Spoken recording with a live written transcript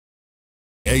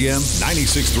AM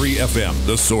 96.3 FM,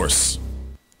 The Source.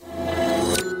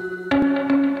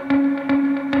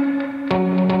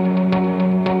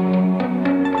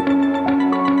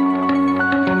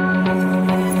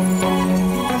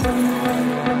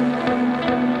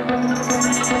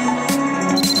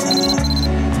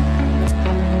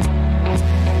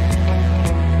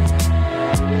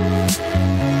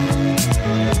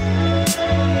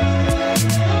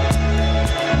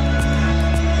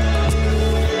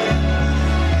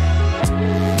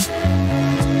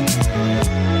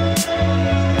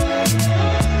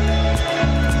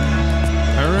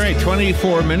 All right,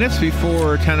 24 minutes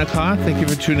before 10 o'clock. Thank you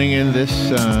for tuning in this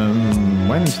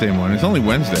Wednesday morning. It's only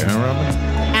Wednesday, huh, Robin?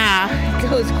 It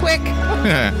goes quick.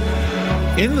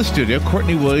 In the studio,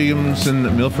 Courtney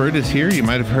Williamson Milford is here. You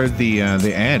might have heard the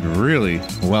ad, really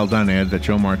well done ad that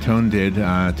Joe Martone did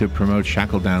to promote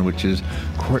Shackledown, which is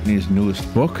Courtney's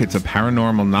newest book. It's a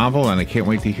paranormal novel, and I can't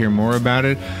wait to hear more about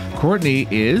it. Courtney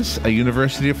is a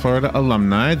University of Florida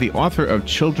alumni, the author of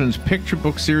children's picture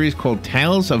book series called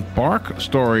Tales of Bark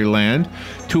Storyland,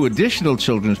 2 additional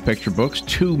children's picture books,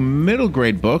 2 middle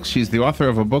grade books. She's the author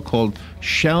of a book called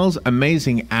Shell's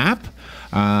Amazing App,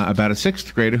 about a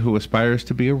 6th grader who aspires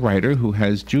to be a writer, who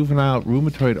has juvenile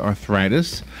rheumatoid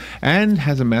arthritis and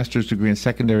has a master's degree in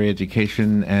secondary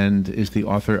education, and is the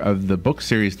author of the book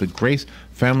series, The Grace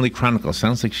Family Chronicles.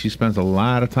 Sounds like she spends a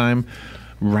lot of time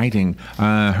writing.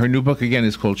 Her new book, again,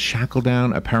 is called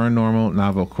Shackledown, a paranormal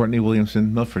novel. Courtney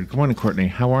Williamson Milford. Good morning, Courtney.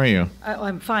 How are you?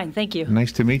 I'm fine, thank you.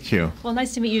 Nice to meet you. Well,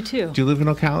 nice to meet you, too. Do you live in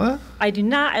Ocala? I do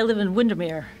not. I live in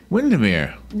Windermere.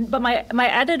 Windermere. But my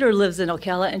editor lives in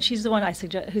Ocala, and she's the one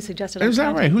who suggested. Is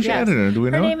that right? Who's your editor? Do we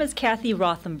know? Her name is Kathy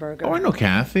Rothenberger. Oh, I know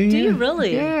Kathy. Do you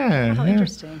really? Yeah. How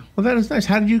interesting. Well, that is nice.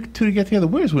 How did you 2 get together?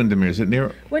 Where's Windermere? Is it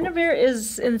near? Windermere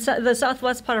is in the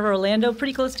southwest part of Orlando,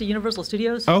 pretty close to Universal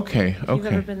Studios. Okay. If you've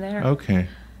ever been there. Okay.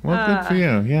 Well, good for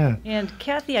you. Yeah. And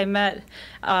Kathy, I met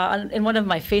in one of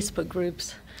my Facebook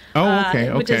groups. Oh,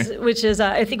 okay. Which is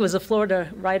I think it was a Florida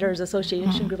Writers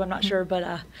Association group. I'm not sure,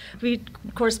 but we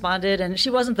corresponded, and she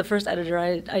wasn't the first editor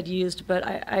I'd used, but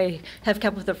I have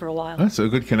kept with her for a while. That's a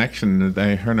good connection.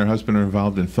 Her and her husband are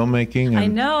involved in filmmaking. I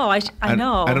know. I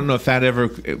know. I don't know if that ever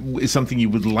is something you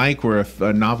would like, where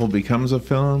a novel becomes a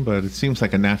film, but it seems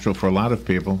like a natural for a lot of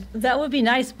people. That would be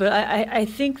nice, but I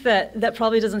think that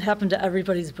probably doesn't happen to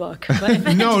everybody's book.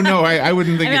 No, I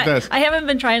wouldn't think it does. I haven't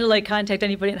been trying to contact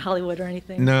anybody in Hollywood or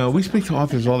anything. No. We speak to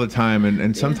authors all the time,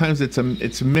 and sometimes it's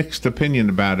a mixed opinion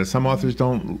about it. Some authors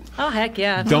don't. Oh, heck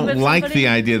yeah! Don't like the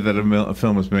idea that a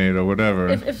film is made or whatever.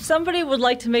 If somebody would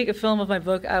like to make a film of my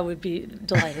book, I would be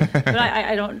delighted. But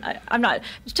I'm not.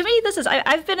 To me,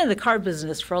 I've been in the car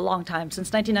business for a long time,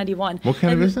 since 1991. What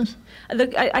kind of business?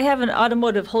 I have an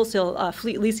automotive wholesale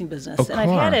fleet leasing business, and I've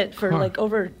had it for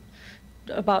over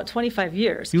about 25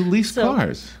 years. You lease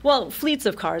cars? Well, fleets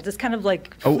of cars. It's kind of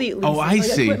like fleet leasing. Oh, I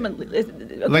see.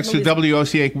 Like so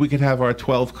WOCA, we could have our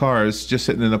 12 cars just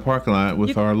sitting in the parking lot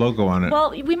with our logo on it.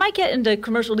 Well, we might get into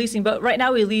commercial leasing, but right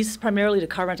now we lease primarily to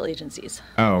car rental agencies.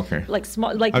 Oh, okay. Like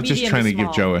small, like I'm just trying to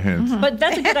give Joe a hint. Mm-hmm. But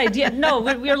that's a good idea. No,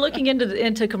 we're looking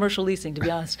into commercial leasing, to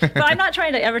be honest. But I'm not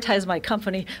trying to advertise my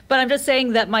company, but I'm just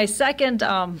saying that my second,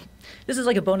 this is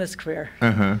like a bonus career,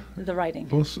 the writing.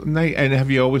 Well, and have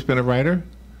you always been a writer?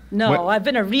 No, I've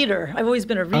been a reader. I've always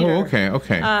been a reader. Oh,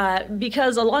 okay.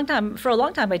 Because for a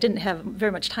long time, I didn't have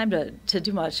very much time to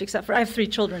do much, except for I have 3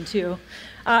 children too.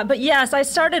 But yes, I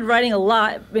started writing a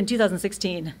lot in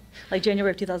 2016, like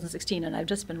January of 2016, and I've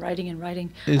just been writing and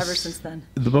writing ever since then.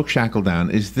 The book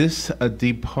Shackledown, is this a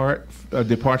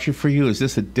departure for you? Is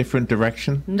this a different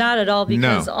direction? Not at all,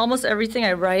 because almost everything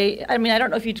I write, I mean, I don't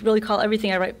know if you'd really call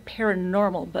everything I write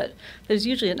paranormal, but there's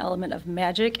usually an element of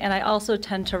magic, and I also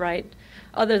tend to write,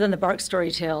 other than the Bark story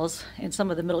tales and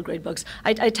some of the middle grade books,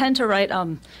 I tend to write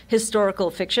historical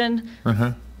fiction,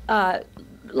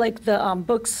 like the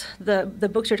books. The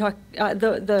books you're talking,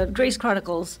 the Grace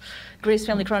Chronicles, Grace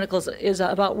Family Chronicles is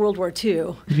about World War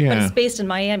II, but it's based in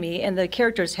Miami, and the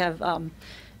characters have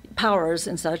powers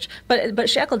and such. But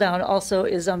Shackledown also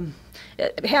is.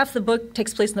 Half the book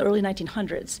takes place in the early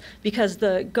 1900s, because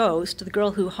the ghost, the girl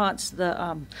who haunts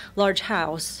the large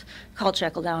house called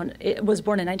Shackledown, was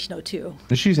born in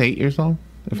 1902. She's 8 years old?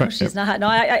 No, she's not. No,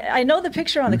 I know the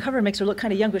picture on the cover makes her look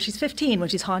kind of young, but she's 15 when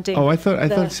she's haunting. Oh, I thought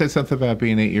it said something about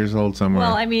being 8 years old somewhere.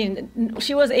 Well, I mean,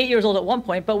 she was 8 years old at one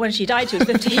point, but when she died, she was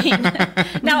 15.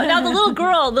 now the little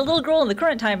girl in the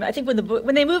current time, I think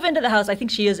when they move into the house, I think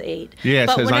she is 8. Yeah,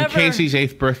 it says on Casey's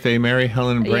 8th birthday, Mary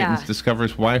Helen Brayton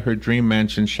discovers why her dream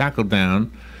mansion Shackledown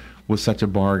was such a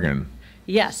bargain.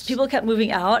 Yes, people kept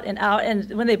moving out, and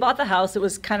when they bought the house, it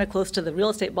was kind of close to the real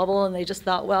estate bubble, and they just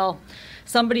thought, well,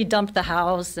 somebody dumped the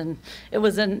house, and it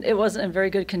wasn't in very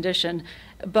good condition.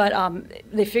 But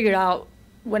they figured out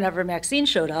whenever Maxine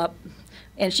showed up,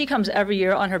 and she comes every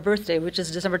year on her birthday, which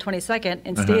is December 22nd,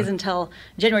 and stays until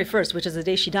January 1st, which is the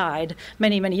day she died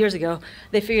many, many years ago.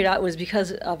 They figured out it was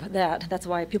because of that. That's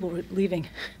why people were leaving.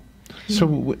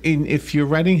 So, if you're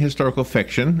writing historical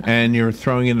fiction and you're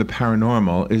throwing in the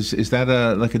paranormal, is that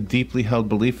like a deeply held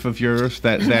belief of yours?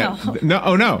 No, not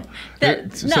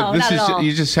at all.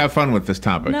 You just have fun with this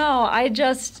topic. No, I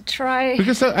just try.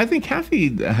 Because I think Kathy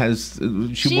works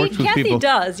with people. Kathy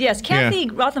does, yes. Kathy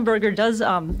Rothenberger does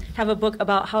have a book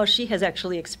about how she has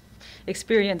actually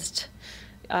experienced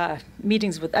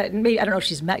meetings with, maybe, I don't know if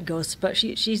she's met ghosts, but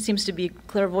she seems to be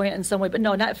clairvoyant in some way. But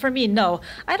no, not for me, no.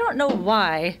 I don't know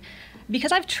why,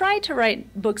 because I've tried to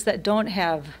write books that don't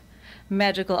have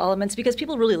magical elements, because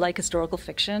people really like historical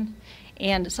fiction,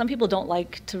 and some people don't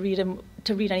like to read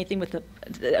anything with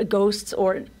the ghosts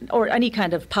or any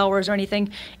kind of powers or anything.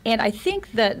 And I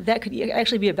think that could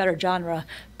actually be a better genre.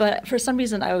 But for some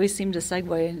reason, I always seem to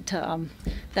segue into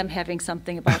them having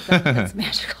something about them that's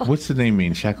magical. What's the name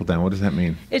mean? Shackledown. What does that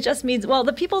mean? It just means, well,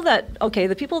 the people that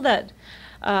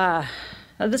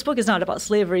this book is not about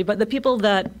slavery, but the people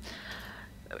that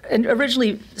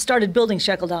originally started building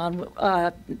Shackledown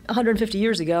 150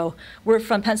 years ago were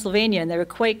from Pennsylvania, and they were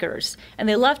Quakers. And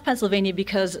they left Pennsylvania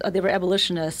because they were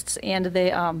abolitionists, and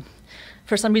they,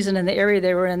 for some reason in the area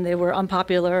they were in, they were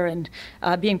unpopular and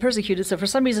being persecuted. So for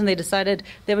some reason they decided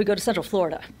they would go to Central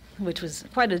Florida, which was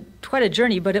quite a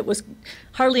journey, but there was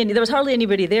hardly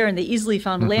anybody there, and they easily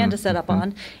found land to set up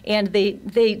on. And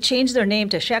they changed their name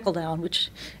to Shackledown, which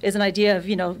is an idea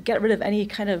of, get rid of any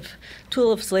kind of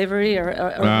tool of slavery or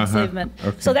enslavement.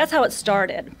 Okay. So that's how it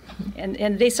started.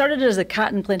 And they started it as a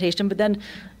cotton plantation, but then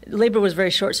labor was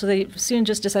very short, so they soon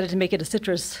just decided to make it a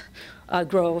citrus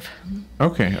grove.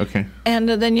 Okay. And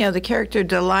then you have the character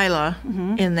Delilah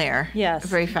in there. Yes.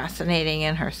 Very fascinating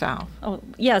in herself. Oh,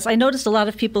 yes. I noticed a lot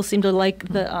of people seem to like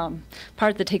the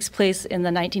part that takes place in the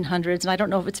 1900s, and I don't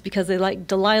know if it's because they like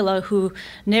Delilah, who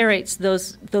narrates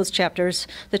those chapters.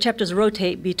 The chapters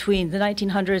rotate between the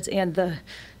 1900s and the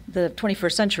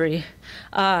 21st century.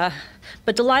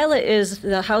 But Delilah is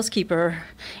the housekeeper,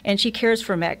 and she cares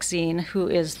for Maxine, who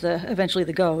is eventually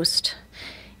the ghost.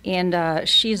 And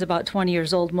she's about 20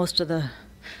 years old for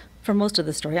most of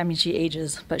the story. I mean, she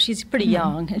ages, but she's pretty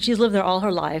young, and she's lived there all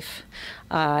her life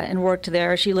and worked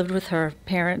there. She lived with her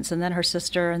parents and then her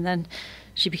sister, and then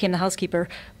she became the housekeeper.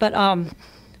 But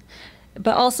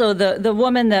also the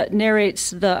woman that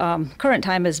narrates the current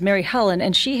time is Mary Helen,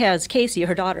 and she has Casey,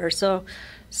 her daughter.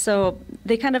 So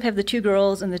they kind of have the two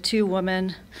girls and the two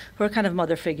women who are kind of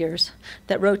mother figures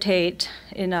that rotate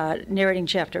in narrating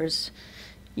chapters.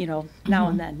 Now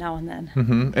and then.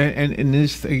 Mm-hmm. And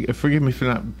this, forgive me for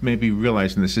not maybe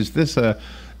realizing this.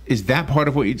 Is that part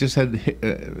of what you just said?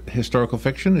 Historical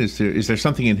fiction? Is there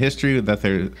something in history that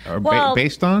they are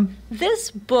based on?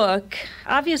 This book,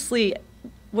 obviously,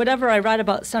 whatever I write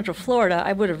about Central Florida,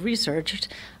 I would have researched.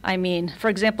 I mean, for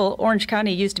example, Orange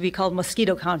County used to be called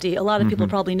Mosquito County. A lot of people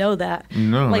probably know that.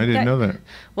 No, I didn't know that.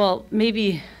 Well,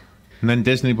 maybe. And then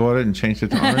Disney bought it and changed it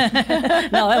to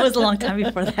Orange? No, it was a long time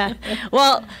before that.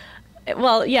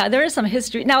 Well, yeah, there is some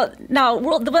history. Now,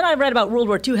 the one I read about World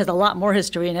War II has a lot more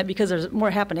history in it because there's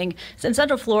more happening. So in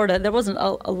Central Florida, there wasn't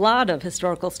a lot of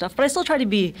historical stuff, but I still try to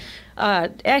be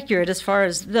accurate as far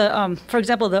as for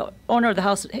example, the owner of the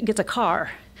house gets a car,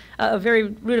 a very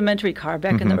rudimentary car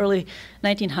back in the early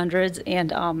 1900s,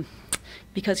 and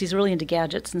because he's really into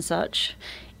gadgets and such.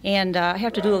 And I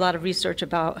have to do a lot of research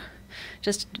about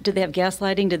just, did they have gas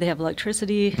lighting? Did they have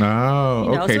electricity?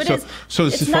 Oh, okay. So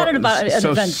it's not about an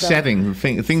event, setting,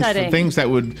 things that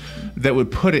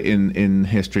would put it in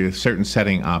history, a certain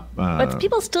setting up. But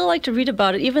people still like to read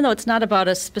about it, even though it's not about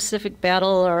a specific battle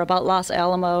or about Los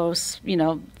Alamos,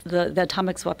 the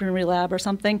atomic weaponry lab or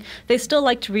something. They still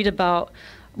like to read about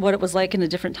what it was like in a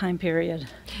different time period.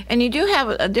 And you do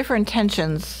have different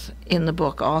tensions in the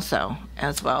book also,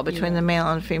 as well, between the male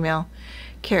and female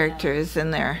characters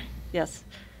in there. Yes.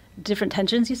 Different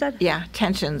tensions, you said? Yeah,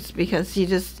 tensions, because you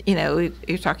just,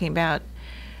 you're talking about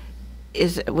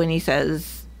when he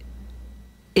says,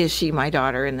 is she my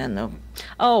daughter? And then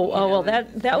well,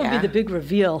 that would be the big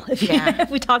reveal if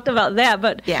we talked about that.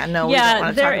 But we don't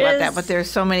want to talk about that. But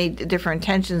there's so many different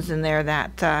tensions in there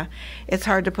that it's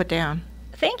hard to put down.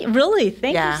 Thank you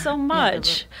so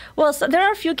much. Well, there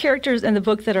are a few characters in the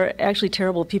book that are actually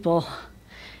terrible people.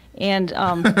 And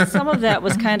some of that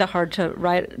was kind of hard to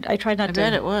write. I tried not to. I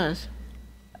bet it was.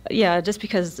 Yeah, just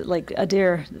because like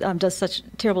Adair does such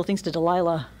terrible things to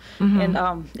Delilah, Mm-hmm.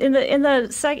 and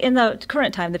in the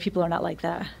current time, the people are not like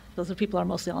that. Those people are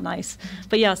mostly all nice.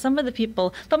 But yeah, some of the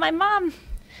people. But my mom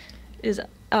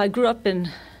grew up in.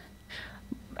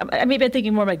 I may have been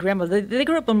thinking more of my grandmother. They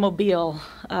grew up in Mobile,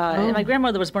 and my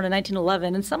grandmother was born in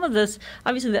 1911. And some of this,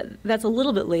 obviously, that's a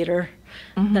little bit later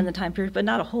than the time period, but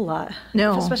not a whole lot.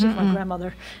 No. Especially for my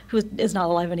grandmother, who is not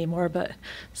alive anymore. But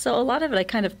so a lot of it I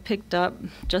kind of picked up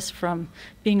just from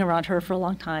being around her for a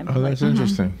long time. Oh, that's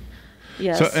interesting.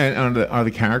 Yes. So, and are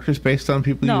the characters based on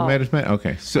people you No. might have met?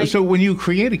 Okay. So when you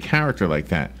create a character like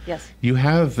that, Yes. you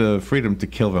have the freedom to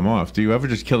kill them off. Do you ever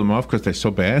just kill them off because they're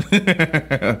so bad?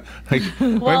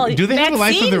 Well, do they have a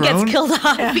life of their Maxine own? gets killed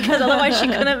off because otherwise she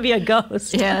couldn't be a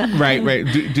ghost. Yeah. Right.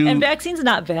 And Maxine's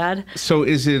not bad. So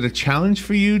is it a challenge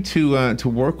for you to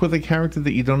work with a character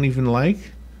that you don't even like?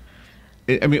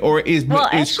 I mean, or is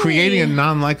creating a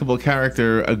non-likable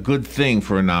character a good thing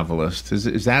for a novelist?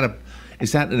 Is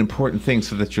that an important thing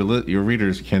so that your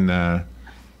readers can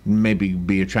maybe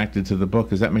be attracted to the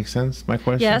book? Does that make sense? My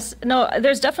question. Yes. No.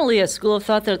 There's definitely a school of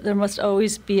thought that there must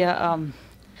always be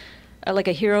like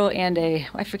a hero and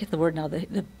I forget the word now.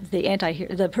 The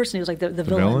anti-hero, the person who's like the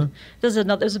villain. There's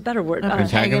a better word.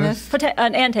 Antagonist.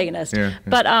 An antagonist. Yeah.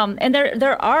 But and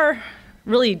there are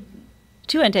really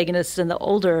two antagonists in the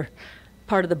older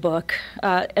part of the book,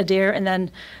 Adair, and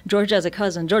then George has a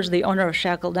cousin. George, the owner of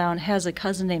Shackledown, has a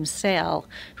cousin named Sal,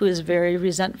 who is very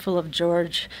resentful of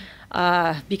George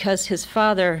because his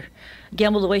father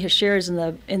gambled away his shares in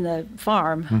the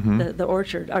farm, the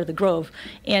orchard or the grove,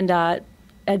 and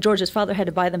George's father had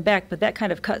to buy them back, but that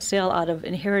kind of cut Sal out of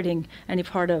inheriting any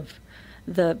part of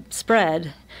the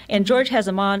spread. And George has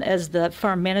him on as the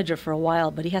farm manager for a while,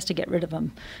 but he has to get rid of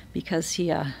him because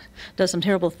he does some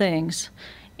terrible things.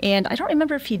 And I don't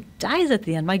remember if he dies at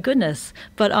the end. My goodness,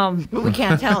 but we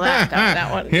can't tell that.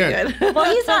 That one's good.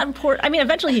 Well, he's not important. I mean,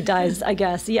 eventually he dies, I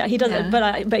guess. Yeah, he doesn't.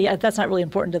 Yeah. But yeah, that's not really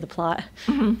important to the plot.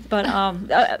 But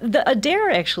the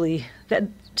Adair actually, that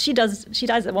she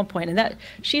dies at one point, and that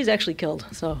she's actually killed.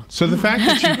 So the fact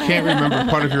that you can't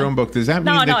remember part of your own book, does that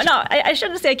mean No. I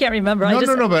shouldn't say I can't remember.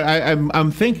 No. But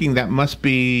I'm thinking that must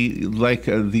be like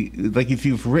if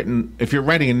you're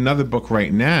writing another book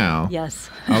right now. Yes.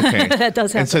 Okay. That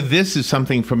does happen. And so this is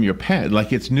something from your pen.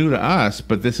 Like it's new to us,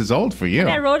 but this is old for you. And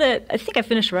I wrote it. I think I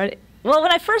finished writing. Well,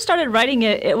 when I first started writing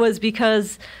it, it was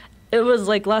because it was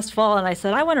like last fall, and I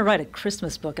said, I want to write a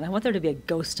Christmas book, and I want there to be a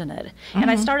ghost in it.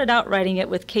 And I started out writing it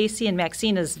with Casey and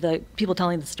Maxine as the people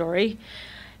telling the story.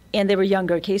 And they were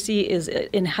younger. Casey is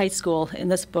in high school in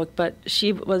this book, but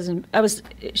she was in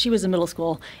middle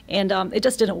school. And it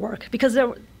just didn't work because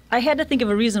I had to think of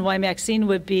a reason why Maxine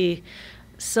would be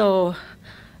so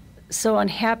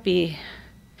unhappy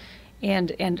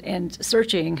and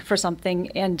searching for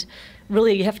something, and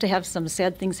really you have to have some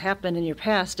sad things happen in your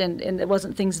past, and it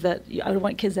wasn't things that I would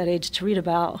want kids that age to read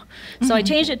about. So I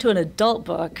changed it to an adult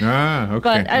book.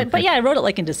 Okay. But yeah, I wrote it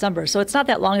like in December, so it's not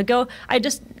that long ago. I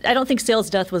don't think Sale's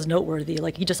death was noteworthy.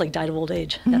 Like he just died of old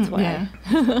age. That's why.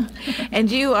 Yeah. And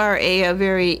you are a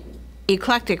very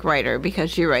eclectic writer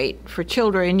because you write for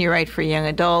children, you write for young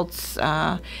adults,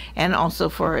 and also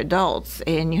for adults,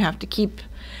 and you have to keep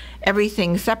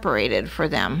everything separated for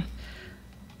them.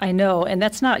 I know, and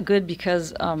that's not good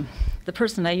because the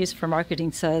person I use for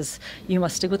marketing says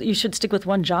you should stick with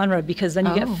one genre because then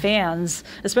you get fans,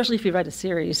 especially if you write a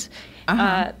series.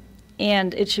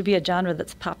 And it should be a genre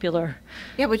that's popular.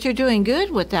 Yeah, but you're doing good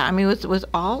with that. I mean, with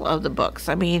all of the books.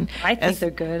 I mean, I think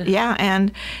they're good. Yeah,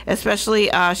 and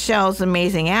especially Shell's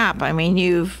amazing app. I mean,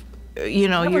 you're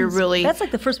really that's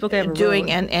like the first book I ever doing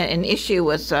wrote. an issue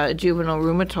with juvenile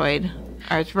rheumatoid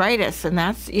arthritis, and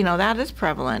that is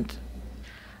prevalent.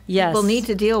 Yes. People need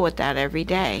to deal with that every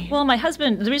day. Well, my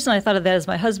husband, the reason I thought of that is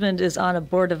my husband is on a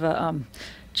board of a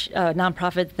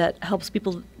nonprofit that helps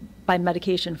people buy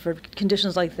medication for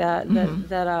conditions like that.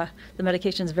 That the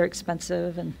medication is very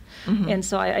expensive, and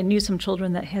so I knew some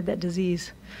children that had that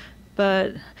disease.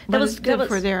 But it's good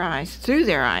for their eyes, through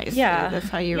their eyes. Yeah, that's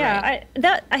how you write.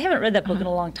 I haven't read that book in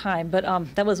a long time, but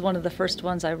that was one of the first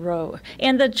ones I wrote.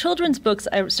 And the children's books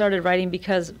I started writing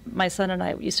because my son and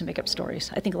I used to make up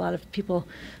stories. I think a lot of people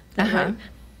that write.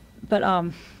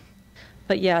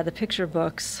 But yeah, the picture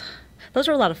books, those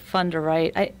are a lot of fun to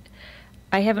write.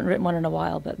 I haven't written one in a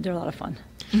while, but they're a lot of fun.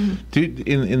 Dude,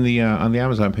 in the on the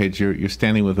Amazon page, you're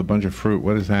standing with a bunch of fruit.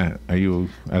 What is that? Are you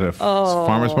at a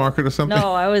farmer's market or something?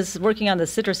 No, I was working on the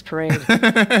citrus parade.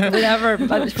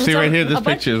 See right here, this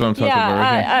picture is what I'm talking about.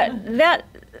 Right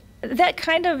here. That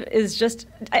kind of is just.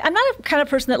 I'm not a kind of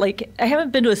person that like. I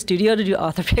haven't been to a studio to do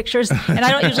author pictures, and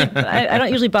I don't usually. I don't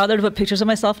usually bother to put pictures of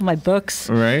myself in my books.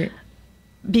 Right.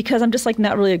 Because I'm just like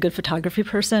not really a good photography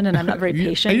person, and I'm not very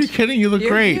patient. Are you kidding? You look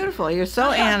You're great. beautiful. You're so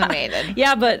animated.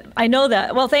 Yeah, but I know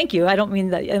that. Well, thank you. I don't mean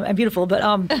that I'm beautiful, but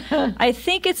I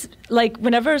think it's like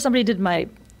whenever somebody did my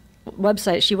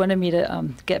website, she wanted me to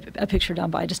get a picture done,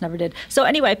 but I just never did. So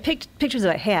anyway, I picked pictures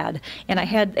that I had,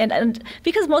 and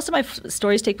because most of my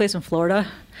stories take place in Florida,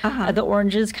 the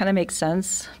oranges kind of make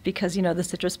sense because the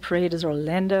Citrus Parade is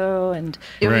Orlando, and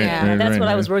that's what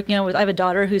I was working on. I have a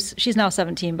daughter she's now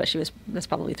 17, but that's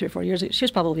probably 3 or 4 years ago. She was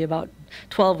probably about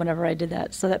 12 whenever I did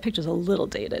that, so that picture's a little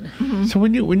dated. Mm-hmm. So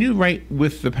when you write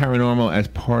with the paranormal as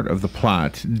part of the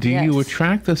plot, do you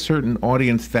attract a certain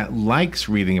audience that likes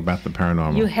reading about the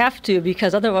paranormal? You have to,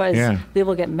 because otherwise they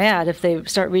will get mad if they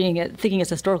start reading it thinking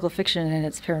it's historical fiction and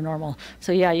it's paranormal.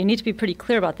 So you need to be pretty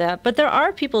clear about that. But there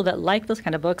are people that like those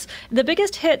kind of books. The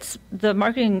biggest hits, the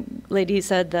marketing lady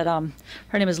said that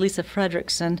her name is Lisa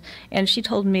Fredrickson, and she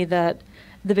told me that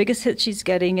the biggest hit she's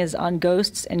getting is on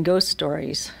ghosts and ghost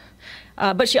stories.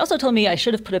 But she also told me I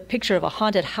should have put a picture of a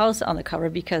haunted house on the cover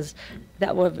because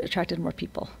that would have attracted more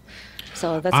people.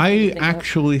 So that's I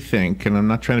actually think, and I'm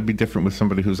not trying to be different with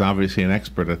somebody who's obviously an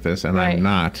expert at this, and I'm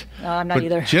not. No, I'm not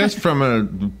either. Just from a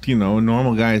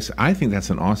normal guys, I think that's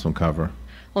an awesome cover.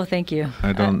 Well, thank you.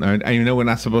 I know we're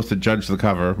not supposed to judge the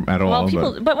cover at all.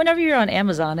 But whenever you're on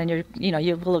Amazon and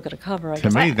you look at a cover,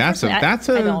 to me that's a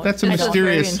mysterious.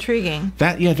 Very intriguing.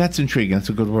 That's intriguing. That's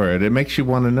a good word. It makes you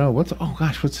want to know what's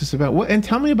this about? And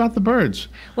tell me about the birds.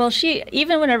 Well,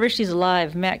 even whenever she's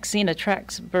alive, Maxine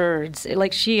attracts birds.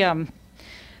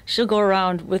 She'll go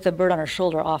around with a bird on her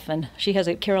shoulder often. She has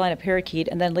a Carolina parakeet,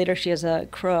 and then later she has a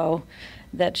crow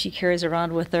that she carries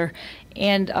around with her.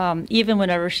 And even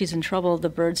whenever she's in trouble, the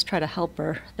birds try to help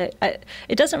her.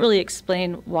 It doesn't really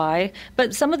explain why,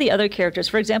 but some of the other characters,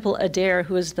 for example, Adair,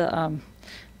 who is the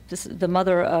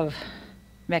mother of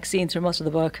Maxine through most of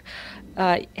the book,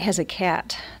 has a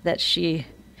cat that she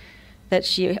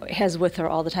has with her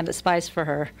all the time that spies for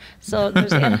her. So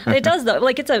it does though.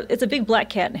 Like it's a big black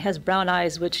cat and has brown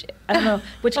eyes, which I don't know.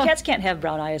 Which cats can't have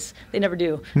brown eyes? They never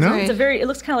do. No. So it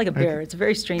looks kind of like a bear. It's a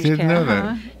very strange cat. Didn't know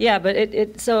that. Yeah,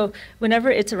 but so whenever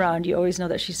it's around, you always know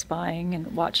that she's spying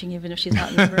and watching, even if she's not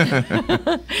in the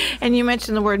room. And you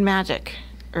mentioned the word magic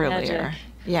earlier. Magic.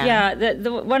 Yeah.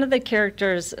 One of the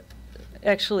characters.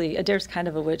 Actually, Adair's kind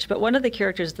of a witch, but one of the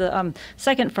characters, the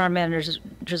second farm manager's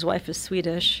wife, is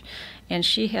Swedish, and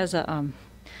she has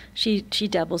she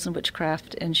dabbles in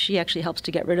witchcraft, and she actually helps to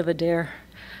get rid of Adair,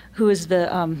 who is the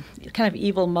kind of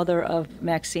evil mother of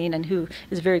Maxine, and who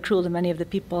is very cruel to many of the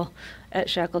people at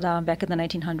Shackledown back in the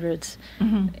 1900s.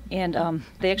 Mm-hmm. And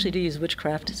they actually do use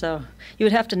witchcraft. So you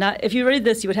would have to not, if you read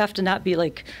this, you would have to not be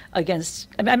like against,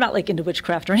 I'm not like into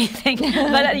witchcraft or anything,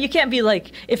 but you can't be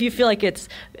like, if you feel like it's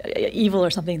evil or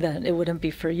something, then it wouldn't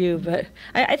be for you. But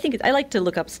I think, I like to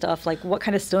look up stuff like what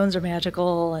kind of stones are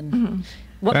magical and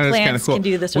what plants can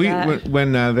do this or that.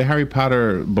 When the Harry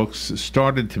Potter books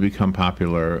started to become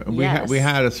popular, we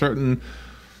had a certain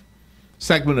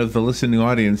segment of the listening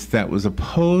audience that was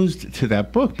opposed to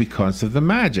that book because of the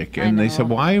magic. And they said,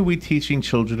 why are we teaching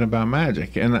children about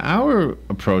magic? And our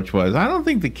approach was, I don't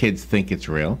think the kids think it's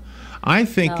real. I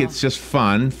think it's just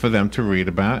fun for them to read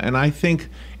about. And I think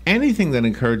anything that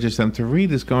encourages them to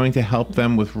read is going to help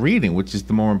them with reading, which is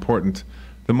the more important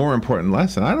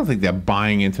lesson. I don't think they're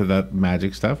buying into that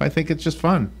magic stuff. I think it's just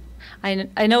fun.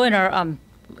 I know in our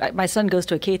my son goes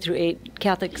to a K-8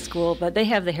 Catholic school, but they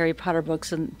have the Harry Potter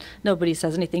books, and nobody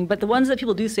says anything. But the ones that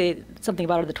people do say something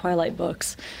about are the Twilight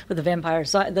books with the vampires.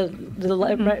 So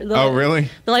oh, really?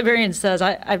 The librarian says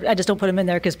I just don't put them in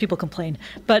there because people complain.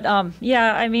 But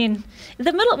I mean,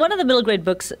 one of the middle grade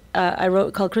books I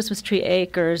wrote called Christmas Tree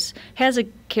Acres has a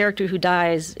character who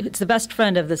dies. It's the best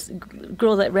friend of this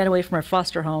girl that ran away from her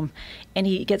foster home, and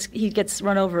he gets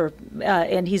run over,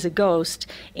 and he's a ghost,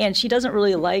 and she doesn't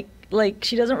really like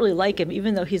him,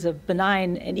 even though he's a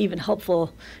benign and even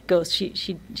helpful ghost.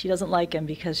 She doesn't like him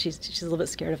because she's a little bit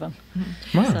scared of him.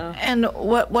 Wow. So. And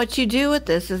what you do with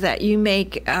this is that you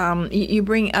make you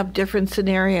bring up different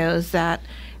scenarios that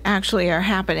actually are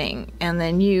happening, and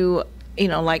then you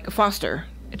like foster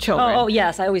children. Oh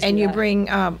yes, I always do and you that. bring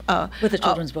with the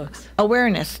children's books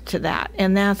awareness to that,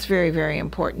 and that's very, very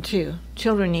important too.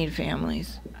 Children need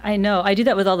families. I know. I do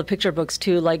that with all the picture books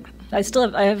too. Like I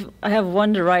have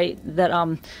one to write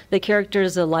that the character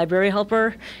is a library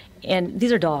helper, and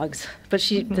these are dogs, but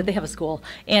they have a school,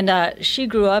 and she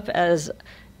grew up as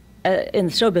in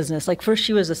the show business. Like first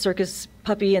she was a circus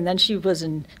puppy, and then she was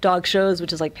in dog shows,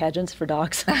 which is like pageants for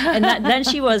dogs. And then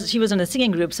she was in a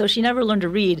singing group, so she never learned to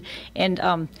read.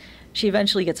 And she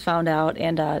eventually gets found out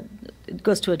and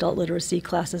goes to adult literacy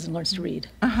classes and learns to read.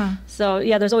 So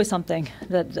yeah, there's always something.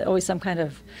 Always some kind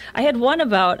of. I had one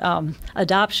about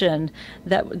adoption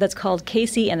that's called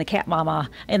Casey and the Cat Mama,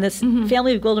 and this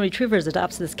family of golden retrievers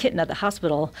adopts this kitten at the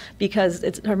hospital because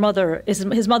his mother is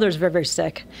very, very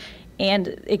sick. And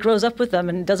it grows up with them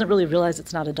and doesn't really realize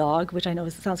it's not a dog, which I know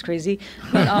sounds crazy.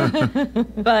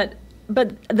 But,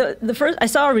 but the first, I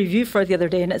saw a review for it the other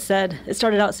day, and it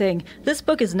started out saying, "This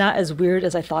book is not as weird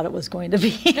as I thought it was going to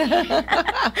be." So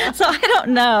I don't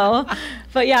know.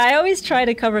 But yeah, I always try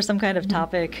to cover some kind of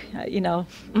topic,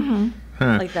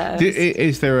 like that.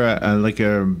 Is there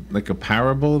a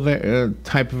parable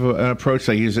type of approach?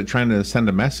 Like, is it trying to send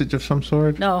a message of some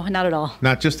sort? No, not at all.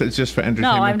 Not just it's just for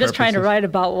entertainment. No, I'm just purposes? trying to write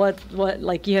about what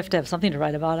like you have to have something to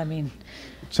write about. I mean,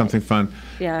 something fun.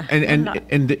 Yeah, and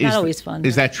not always fun.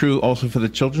 Is that true also for the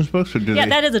children's books? Or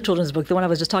that is a children's book. The one I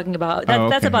was just talking about.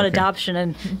 That's about adoption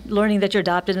and learning that you're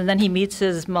adopted. And then he meets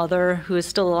his mother, who is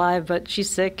still alive, but she's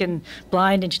sick and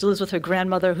blind, and she lives with her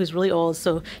grandmother, who's really old,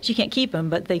 so she can't keep him,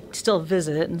 but they still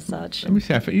visit and such. Let me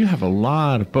see. You have a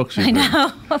lot of books. I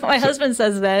know. My husband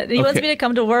says that. He wants me to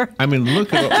come to work. I mean,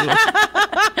 look at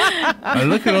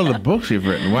all the books you've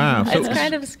written. Wow. It's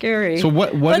kind of scary. So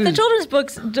what But the children's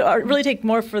books really take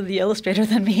more for the illustrator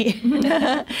than me.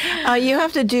 You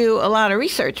have to do a lot of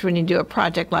research when you do a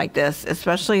project like this,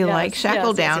 especially like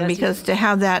Shackledown, because to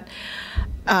have that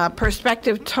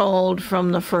perspective told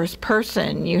from the first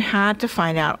person, you had to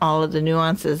find out all of the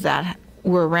nuances that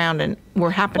were around and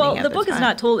were happening. Well, the book is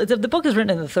not told. The book is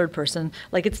written in the third person.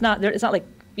 Like it's not like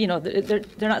they're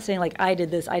not saying like I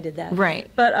did this, I did that. Right.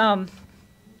 But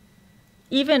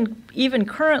even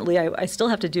currently, I still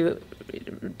have to do,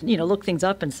 look things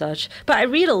up and such. But I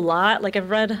read a lot. Like I've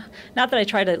read, not that I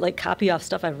try to like copy off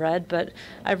stuff I've read, but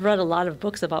I've read a lot of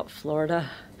books about Florida,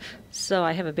 so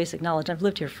I have a basic knowledge. I've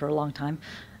lived here for a long time,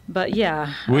 but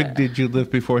yeah. Where did you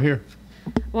live before here?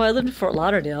 Well, I lived in Fort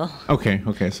Lauderdale. Okay.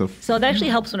 So it actually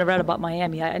helps when I read about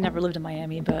Miami. I never lived in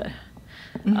Miami, but.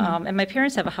 And my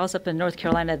parents have a house up in North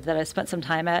Carolina that I spent some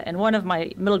time at, and one of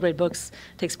my middle grade books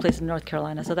takes place in North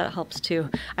Carolina, so that helps too.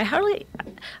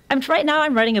 Right now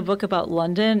I'm writing a book about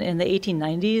London in the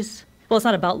 1890s. Well, it's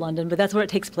not about London, but that's where it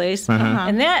takes place,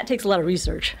 and that takes a lot of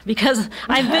research because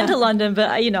I've been to London, but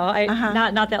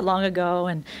not that long ago,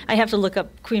 and I have to look up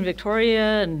Queen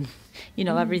Victoria and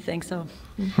everything. So.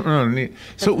 Oh, neat.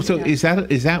 So is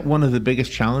that one of the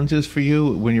biggest challenges for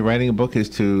you when you're writing a book is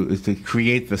to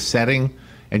create the setting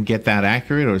and get that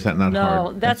accurate, or is that not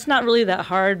hard? No, that's not really that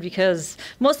hard because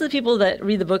most of the people that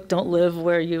read the book don't live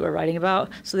where you are writing about,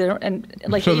 so they don't. And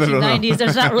like the 1890s,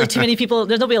 there's not really too many people.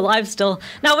 There's nobody alive still.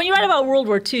 Now, when you write about World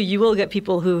War II, you will get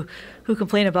people who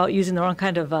complain about using the wrong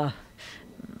kind of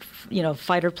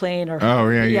fighter plane or. Oh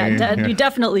yeah. You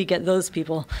definitely get those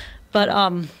people, but.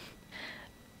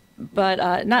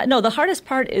 The hardest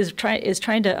part is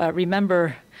trying to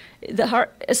remember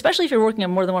especially if you're working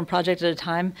on more than one project at a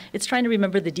time. It's trying to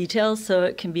remember the details so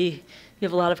it can be you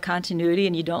have a lot of continuity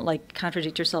and you don't like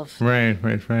contradict yourself. Right.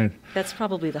 That's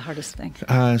probably the hardest thing.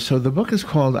 So the book is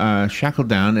called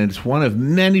Shackledown, and it's one of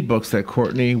many books that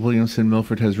Courtney Williamson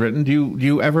Milford has written. Do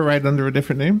you ever write under a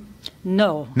different name?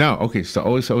 No. No. Okay. So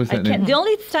always that name. The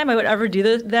only time I would ever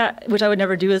do that, which I would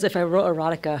never do, is if I wrote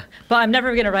erotica. But I'm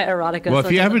never going to write erotica. Well,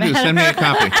 if you ever do, send me a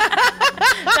copy.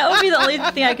 That would be the only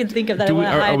thing I can think of that I want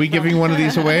to hide. Are we giving one of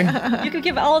these away? You could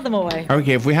give all of them away.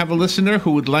 Okay, if we have a listener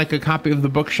who would like a copy of the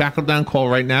book Shackledown, call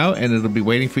right now, and it'll be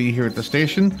waiting for you here at the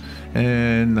station.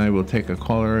 And I will take a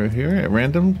caller here at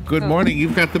random. Good morning.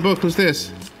 You've got the book. Who's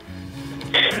this?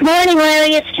 Morning,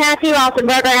 Larry. It's Kathy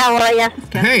Rothenberger. How are you?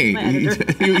 Hey,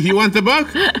 you want the book?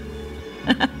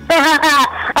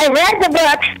 I read the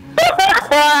book.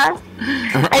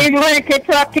 I just wanted to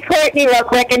talk to Courtney real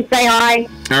quick and say hi.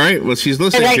 All right. Well, she's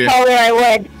listening to you. I told her I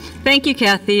would. Thank you,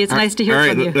 Kathy. It's nice to hear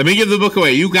from you. Let me give the book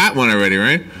away. You got one already,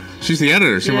 right? She's the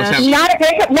editor. She must have. Not a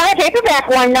paperback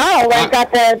one. No, I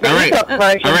got the ebook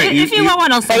version. All right. If you want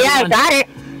one, I'll send you one. I got it.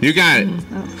 You got it.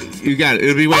 You got it.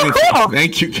 It'll be waiting. Cool.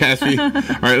 Thank you, Kathy. All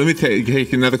right. Let me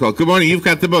take another call. Good morning. You've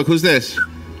got the book. Who's this?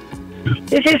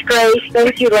 This is Grace.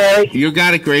 Thank you, Larry. You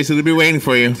got it, Grace. It'll be waiting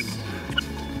for you.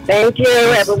 Thank you.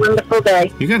 Have a wonderful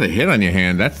day. You got a hit on your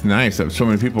hand. That's nice. So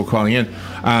many people calling in.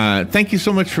 Thank you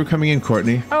so much for coming in,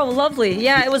 Courtney. Oh, lovely.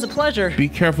 Yeah, it was a pleasure. Be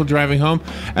careful driving home.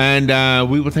 And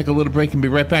we will take a little break and be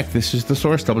right back. This is The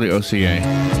Source, WOCA.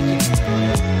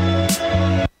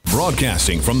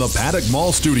 Broadcasting from the Paddock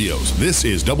Mall Studios, this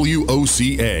is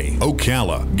WOCA,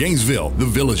 Ocala, Gainesville, The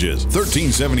Villages,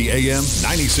 1370 AM,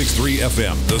 96.3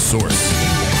 FM, The Source.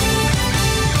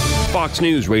 Fox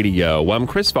News Radio, I'm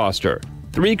Chris Foster.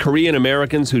 3 Korean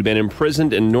Americans who'd been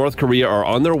imprisoned in North Korea are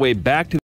on their way back to